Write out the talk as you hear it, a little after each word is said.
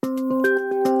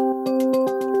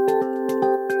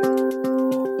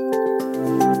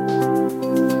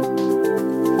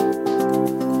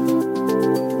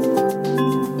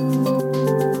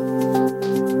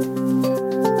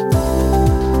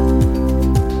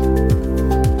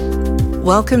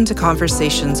Welcome to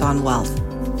Conversations on Wealth,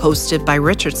 hosted by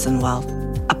Richardson Wealth,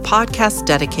 a podcast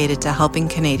dedicated to helping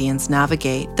Canadians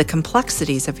navigate the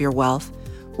complexities of your wealth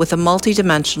with a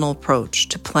multidimensional approach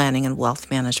to planning and wealth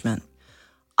management.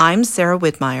 I'm Sarah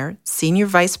Widmeyer, Senior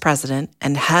Vice President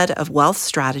and Head of Wealth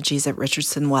Strategies at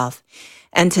Richardson Wealth,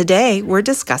 and today we're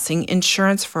discussing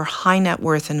insurance for high net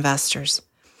worth investors.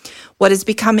 What has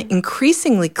become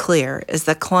increasingly clear is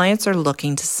that clients are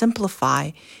looking to simplify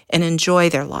and enjoy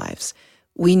their lives.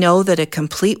 We know that a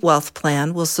complete wealth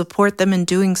plan will support them in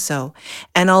doing so,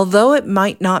 and although it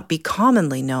might not be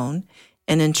commonly known,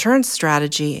 an insurance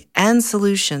strategy and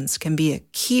solutions can be a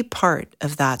key part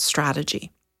of that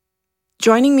strategy.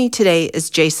 Joining me today is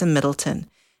Jason Middleton,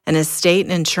 an estate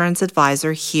and insurance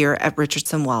advisor here at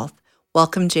Richardson Wealth.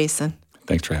 Welcome, Jason.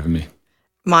 Thanks for having me.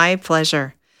 My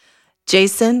pleasure.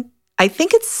 Jason, I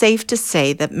think it's safe to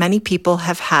say that many people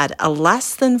have had a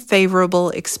less than favorable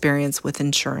experience with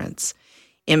insurance,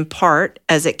 in part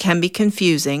as it can be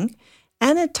confusing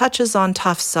and it touches on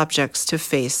tough subjects to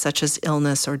face, such as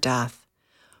illness or death.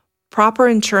 Proper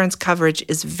insurance coverage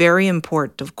is very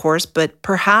important, of course, but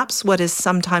perhaps what is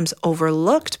sometimes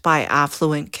overlooked by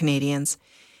affluent Canadians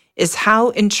is how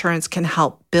insurance can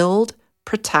help build,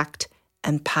 protect,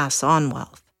 and pass on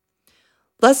wealth.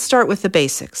 Let's start with the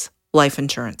basics, life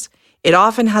insurance. It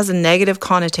often has a negative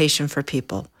connotation for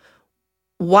people.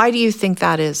 Why do you think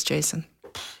that is, Jason?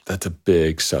 That's a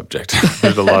big subject.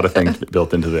 There's a lot of things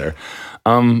built into there.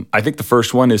 I think the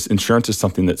first one is insurance is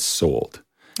something that's sold.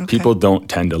 Okay. People don't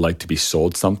tend to like to be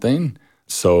sold something.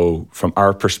 So from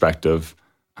our perspective,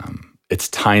 it's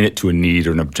tying it to a need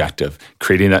or an objective,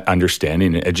 creating that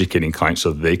understanding and educating clients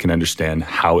so they can understand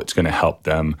how it's going to help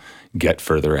them get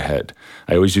further ahead.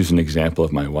 I always use an example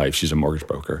of my wife. She's a mortgage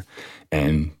broker.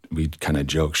 And we kind of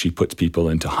joke, she puts people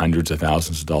into hundreds of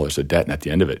thousands of dollars of debt, and at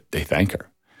the end of it, they thank her.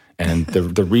 And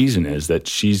the reason is that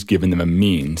she's given them a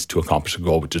means to accomplish a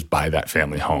goal, which is buy that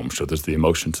family home. So there's the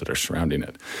emotions that are surrounding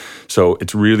it. So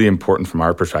it's really important from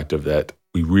our perspective that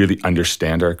we really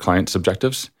understand our clients'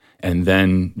 objectives, and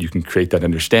then you can create that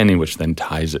understanding, which then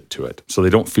ties it to it. So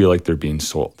they don't feel like they're being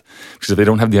sold. Because if they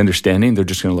don't have the understanding, they're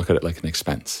just going to look at it like an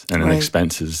expense. And an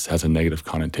expense has a negative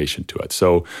connotation to it.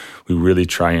 So we really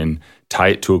try and tie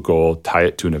it to a goal, tie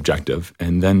it to an objective,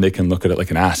 and then they can look at it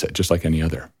like an asset, just like any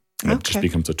other. And it just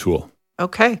becomes a tool.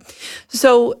 Okay.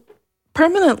 So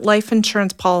permanent life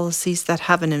insurance policies that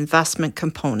have an investment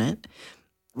component,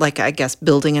 like I guess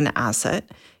building an asset,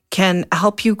 can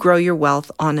help you grow your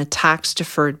wealth on a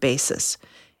tax-deferred basis.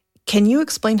 Can you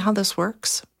explain how this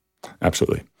works?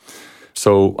 Absolutely.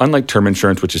 So unlike term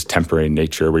insurance, which is temporary in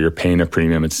nature, where you're paying a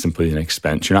premium, it's simply an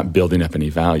expense, you're not building up any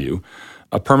value,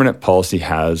 a permanent policy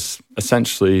has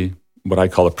essentially what I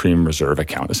call a premium reserve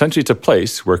account. Essentially, it's a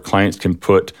place where clients can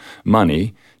put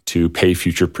money to pay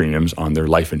future premiums on their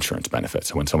life insurance benefits.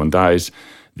 So when someone dies,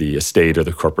 the estate or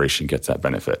the corporation gets that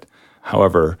benefit.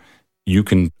 However, you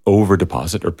can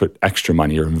over-deposit or put extra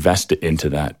money or invest it into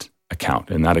that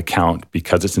account. And that account,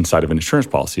 because it's inside of an insurance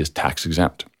policy, is tax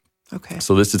exempt. Okay.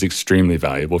 So this is extremely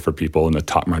valuable for people in the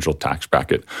top marginal tax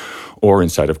bracket or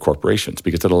inside of corporations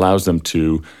because it allows them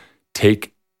to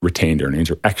take retained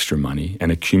earnings or extra money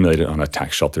and accumulate it on a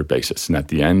tax shelter basis. And at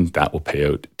the end, that will pay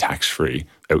out tax-free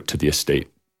out to the estate.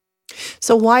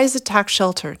 So why is it tax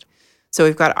sheltered? So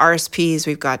we've got RSPs,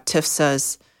 we've got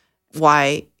TIFSAs.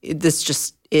 Why this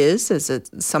just is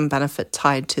it some benefit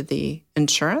tied to the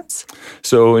insurance?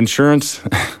 So insurance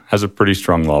has a pretty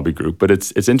strong lobby group, but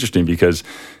it's interesting because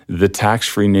the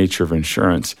tax-free nature of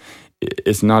insurance,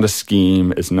 it's not a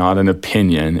scheme, it's not an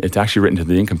opinion, it's actually written into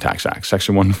the Income Tax Act.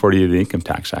 Section 140 of the Income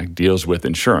Tax Act deals with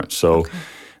insurance. So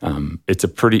it's a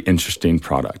pretty interesting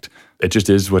product. It just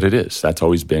is what it is. That's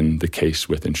always been the case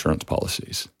with insurance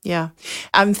policies. Yeah.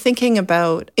 I'm thinking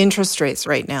about interest rates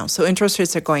right now. So interest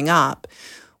rates are going up,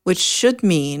 which should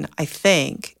mean, I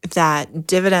think, that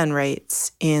dividend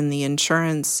rates in the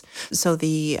insurance, so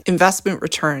the investment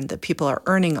return that people are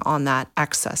earning on that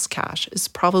excess cash is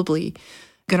probably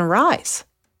going to rise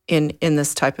in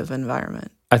this type of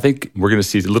environment. I think we're going to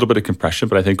see a little bit of compression,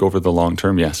 but I think over the long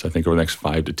term, yes. I think over the next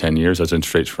 5 to 10 years, as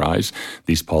interest rates rise,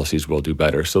 these policies will do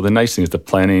better. So the nice thing is the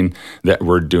planning that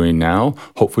we're doing now,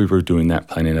 hopefully we're doing that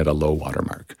planning at a low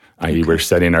watermark, i.e. we're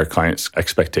setting our clients'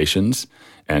 expectations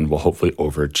and we'll hopefully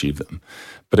overachieve them.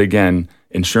 But again,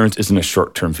 insurance isn't a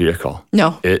short-term vehicle.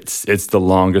 No. It's the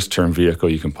longest-term vehicle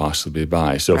you can possibly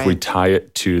buy. So if we tie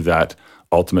it to that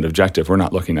ultimate objective, we're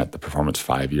not looking at the performance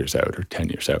 5 years out or 10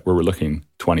 years out. We're looking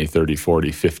 20, 30,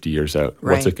 40, 50 years out.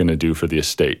 Right. What's it going to do for the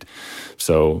estate?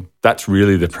 So that's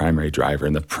really the primary driver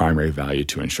and the primary value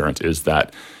to insurance is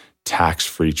that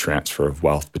tax-free transfer of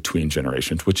wealth between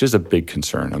generations, which is a big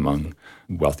concern among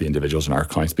wealthy individuals and our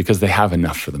clients because they have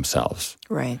enough for themselves.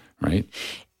 Right. Right?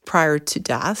 Prior to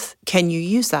death, can you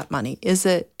use that money? Is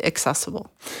it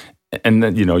accessible? And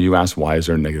then, you asked why is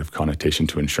there a negative connotation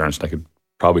to insurance? And I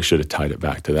probably should have tied it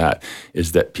back to that,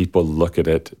 is that people look at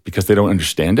it because they don't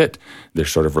understand it. They're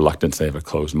sort of reluctant. They have a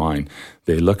closed mind.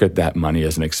 They look at that money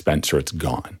as an expense or it's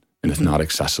gone and it's not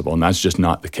accessible. And that's just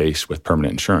not the case with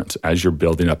permanent insurance. As you're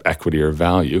building up equity or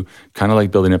value, kind of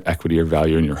like building up equity or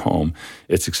value in your home,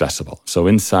 it's accessible. So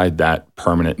inside that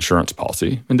permanent insurance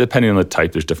policy, and depending on the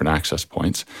type, there's different access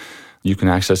points, you can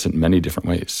access it in many different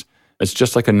ways. It's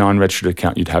just like a non-registered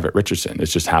account you'd have at Richardson. It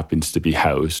just happens to be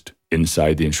housed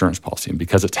inside the insurance policy. And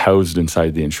because it's housed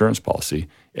inside the insurance policy,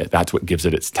 that's what gives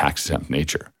it its tax-exempt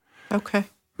nature. Okay.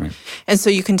 Right. And so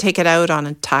you can take it out on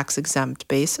a tax-exempt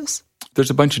basis?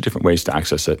 There's a bunch of different ways to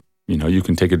access it. You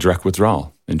can take a direct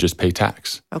withdrawal and just pay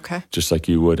tax. Okay. Just like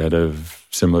you would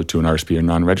similar to an RSP or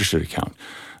non-registered account.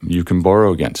 You can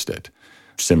borrow against it,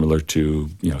 similar to,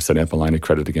 setting up a line of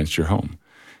credit against your home.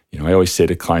 I always say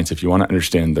to clients, if you want to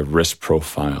understand the risk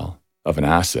profile of an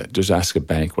asset, just ask a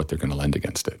bank what they're going to lend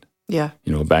against it. Yeah.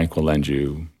 A bank will lend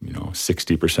you,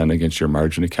 60% against your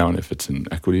margin account if it's in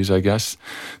equities, I guess.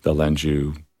 They'll lend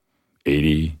you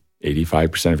 80,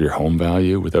 85% of your home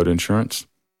value without insurance.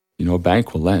 A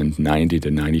bank will lend 90 to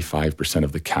 95%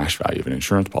 of the cash value of an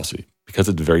insurance policy because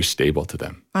it's very stable to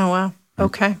them. Oh, wow.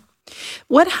 Okay.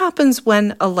 What happens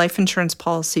when a life insurance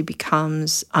policy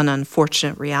becomes an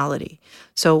unfortunate reality?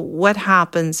 So what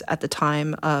happens at the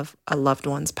time of a loved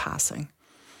one's passing?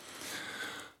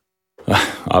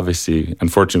 Obviously,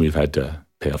 unfortunately, we've had to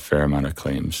pay a fair amount of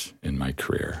claims in my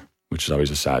career, which is always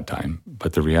a sad time.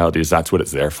 But the reality is that's what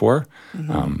it's there for.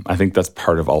 Mm-hmm. I think that's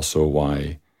part of also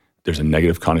why there's a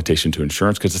negative connotation to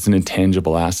insurance because it's an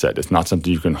intangible asset. It's not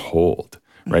something you can hold.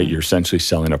 Right? Mm-hmm. You're essentially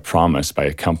selling a promise by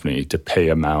a company to pay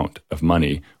amount of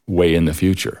money way in the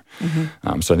future.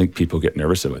 Mm-hmm. So I think people get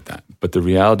nervous about that. But the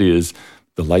reality is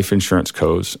the life insurance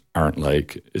codes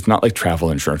it's not like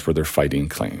travel insurance where they're fighting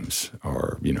claims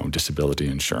or, disability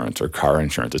insurance or car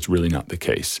insurance. It's really not the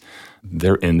case.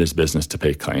 They're in this business to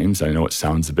pay claims. I know it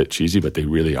sounds a bit cheesy, but they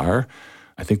really are.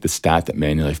 I think the stat that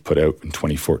Manulife put out in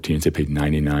 2014 is they paid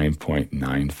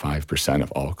 99.95%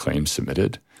 of all claims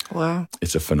submitted. Wow.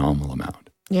 It's a phenomenal amount.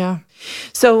 Yeah.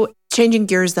 So changing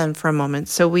gears then for a moment.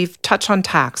 So we've touched on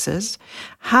taxes.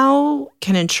 How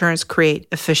can insurance create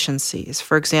efficiencies?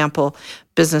 For example,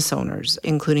 business owners,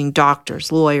 including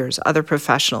doctors, lawyers, other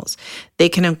professionals, they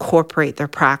can incorporate their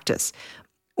practice.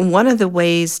 One of the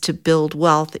ways to build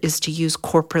wealth is to use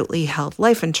corporately held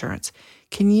life insurance.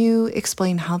 Can you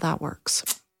explain how that works?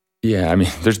 Yeah,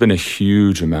 there's been a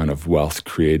huge amount of wealth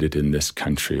created in this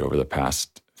country over the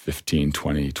past 15,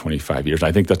 20, 25 years.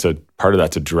 I think part of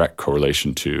that's a direct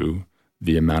correlation to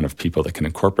the amount of people that can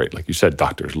incorporate. Like you said,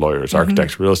 doctors, lawyers,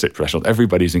 architects, real estate professionals,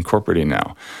 everybody's incorporating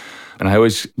now. And I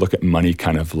always look at money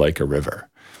kind of like a river.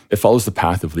 It follows the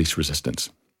path of least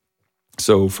resistance.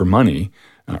 So for money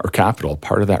or capital,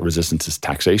 part of that resistance is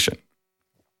taxation.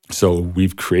 So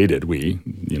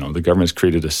the government's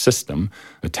created a system,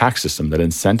 a tax system that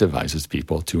incentivizes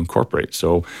people to incorporate.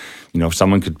 So, if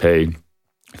someone could pay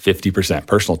 50%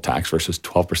 personal tax versus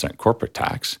 12% corporate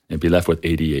tax and be left with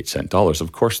 88 cent dollars,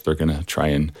 of course, they're going to try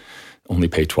and only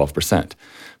pay 12%.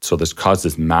 So this caused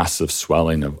this massive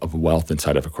swelling of wealth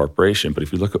inside of a corporation. But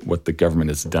if you look at what the government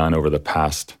has done over the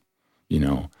past,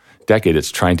 decade,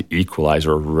 it's trying to equalize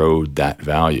or erode that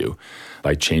value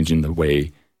by changing the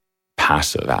way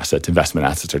passive assets, investment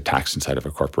assets are taxed inside of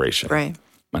a corporation. Right.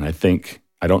 And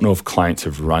I don't know if clients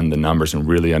have run the numbers and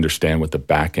really understand what the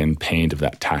back-end pain of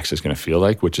that tax is going to feel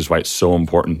like, which is why it's so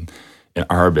important in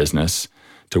our business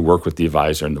to work with the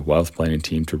advisor and the wealth planning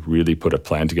team to really put a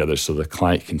plan together so the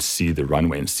client can see the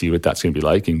runway and see what that's going to be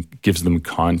like and gives them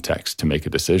context to make a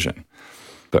decision.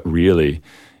 But really,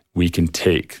 we can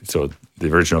so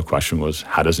the original question was,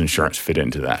 how does insurance fit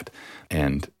into that?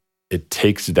 And it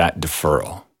takes that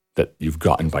deferral that you've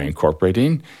gotten by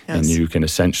incorporating, and you can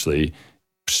essentially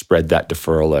spread that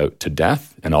deferral out to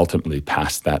death and ultimately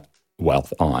pass that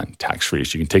wealth on tax-free.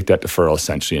 So you can take that deferral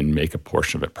essentially and make a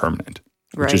portion of it permanent,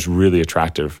 which is really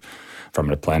attractive from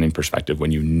a planning perspective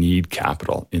when you need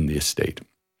capital in the estate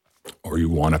or you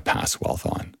want to pass wealth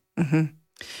on. Mm-hmm.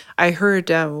 I heard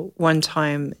one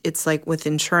time, it's like with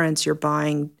insurance, you're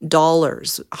buying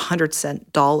dollars,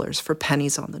 100-cent dollars for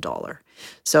pennies on the dollar.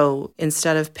 So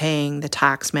instead of paying the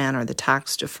tax man or the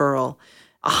tax deferral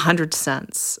 100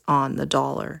 cents on the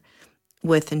dollar,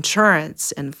 with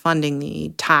insurance and funding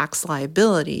the tax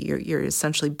liability, you're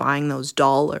essentially buying those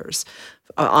dollars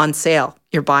on sale.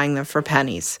 You're buying them for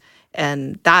pennies.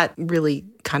 And that really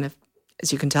kind of,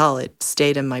 as you can tell, it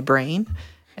stayed in my brain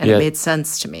and it made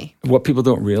sense to me. What people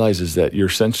don't realize is that you're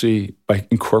essentially, by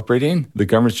incorporating, the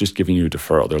government's just giving you a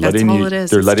deferral. They're That's letting all you, it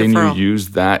is. They're It's letting deferral. you use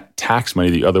that tax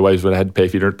money that you otherwise would have had to pay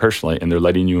if you did it personally, and they're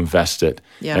letting you invest it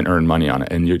and earn money on it.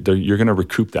 And you're going to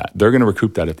recoup that. They're going to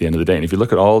recoup that at the end of the day. And if you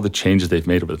look at all the changes they've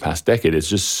made over the past decade, it's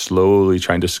just slowly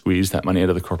trying to squeeze that money out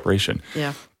of the corporation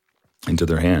into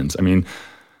their hands. I mean,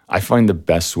 I find the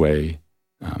best way,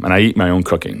 and I eat my own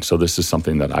cooking, so this is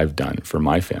something that I've done for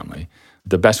my family.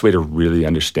 The best way to really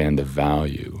understand the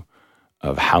value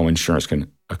of how insurance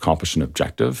can accomplish an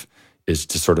objective is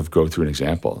to sort of go through an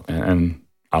example. And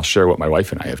I'll share what my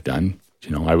wife and I have done.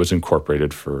 I was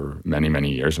incorporated for many,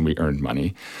 many years, and we earned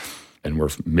money, and we're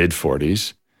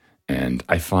mid-40s. And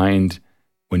I find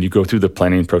when you go through the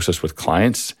planning process with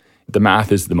clients, the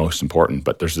math is the most important,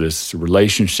 but there's this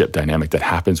relationship dynamic that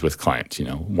happens with clients.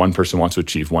 One person wants to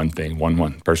achieve one thing,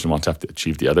 one person wants to have to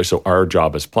achieve the other. So our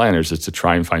job as planners is to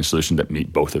try and find solutions that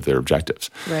meet both of their objectives.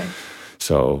 Right.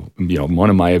 So, one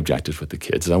of my objectives with the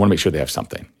kids is I want to make sure they have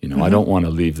something. I don't want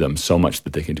to leave them so much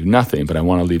that they can do nothing, but I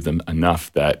want to leave them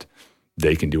enough that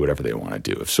they can do whatever they want to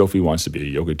do. If Sophie wants to be a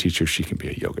yoga teacher, she can be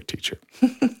a yoga teacher.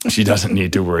 She doesn't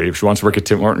need to worry. If she wants to work at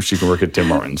Tim Hortons, she can work at Tim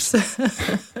Hortons.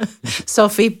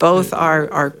 Sophie, both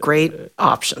are great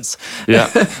options. Yeah,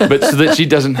 but so that she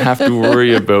doesn't have to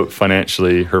worry about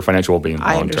her financial well-being long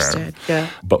term. I understand, yeah.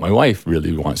 But my wife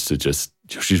really wants to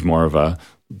she's more of a,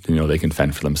 they can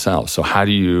fend for themselves. So how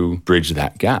do you bridge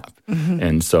that gap?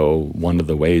 And so one of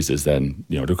the ways is then,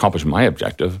 to accomplish my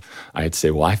objective, I'd say,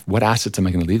 well, what assets am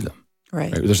I going to leave them?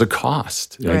 Right. There's a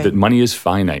cost. That money is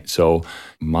finite. So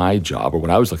my job, or what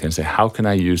I was looking at, say, how can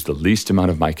I use the least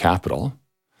amount of my capital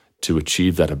to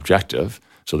achieve that objective?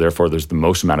 So therefore, there's the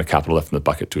most amount of capital left in the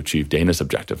bucket to achieve Dana's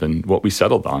objective. And what we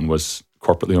settled on was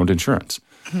corporately owned insurance.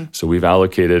 So we've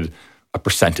allocated a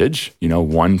percentage,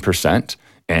 1%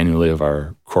 annually of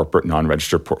our corporate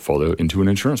non-registered portfolio into an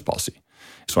insurance policy.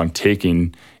 So I'm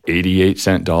taking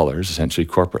 88-cent dollars, essentially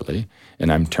corporately,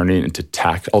 and I'm turning it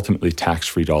into ultimately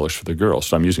tax-free dollars for the girls.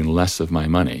 So I'm using less of my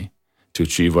money to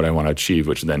achieve what I want to achieve,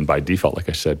 which then by default, like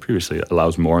I said previously,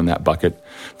 allows more in that bucket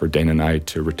for Dana and I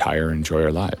to retire and enjoy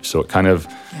our lives. So it kind of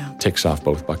ticks off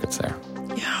both buckets there.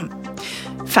 Yeah.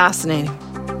 Fascinating.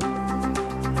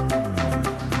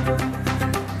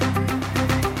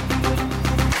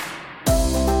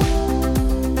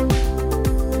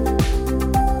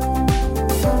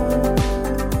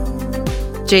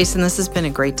 Jason, this has been a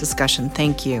great discussion.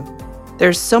 Thank you.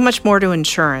 There's so much more to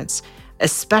insurance,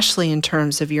 especially in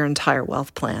terms of your entire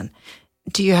wealth plan.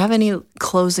 Do you have any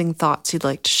closing thoughts you'd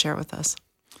like to share with us?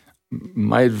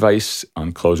 My advice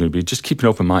on closing would be just keep an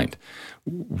open mind.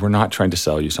 We're not trying to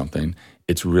sell you something.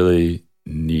 It's really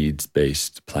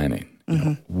needs-based planning.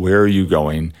 Where are you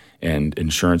going? And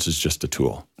insurance is just a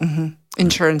tool.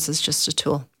 Insurance is just a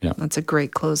tool. Yeah. That's a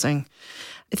great closing.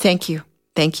 Thank you.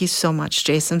 Thank you so much,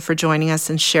 Jason, for joining us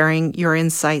and sharing your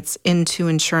insights into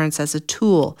insurance as a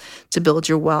tool to build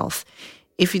your wealth.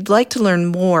 If you'd like to learn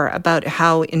more about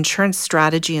how insurance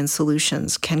strategy and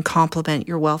solutions can complement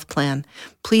your wealth plan,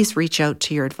 please reach out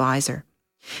to your advisor.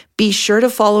 Be sure to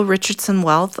follow Richardson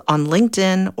Wealth on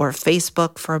LinkedIn or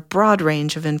Facebook for a broad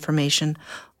range of information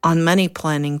on many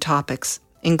planning topics,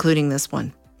 including this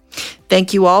one.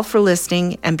 Thank you all for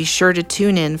listening, and be sure to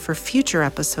tune in for future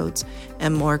episodes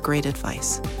and more great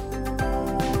advice.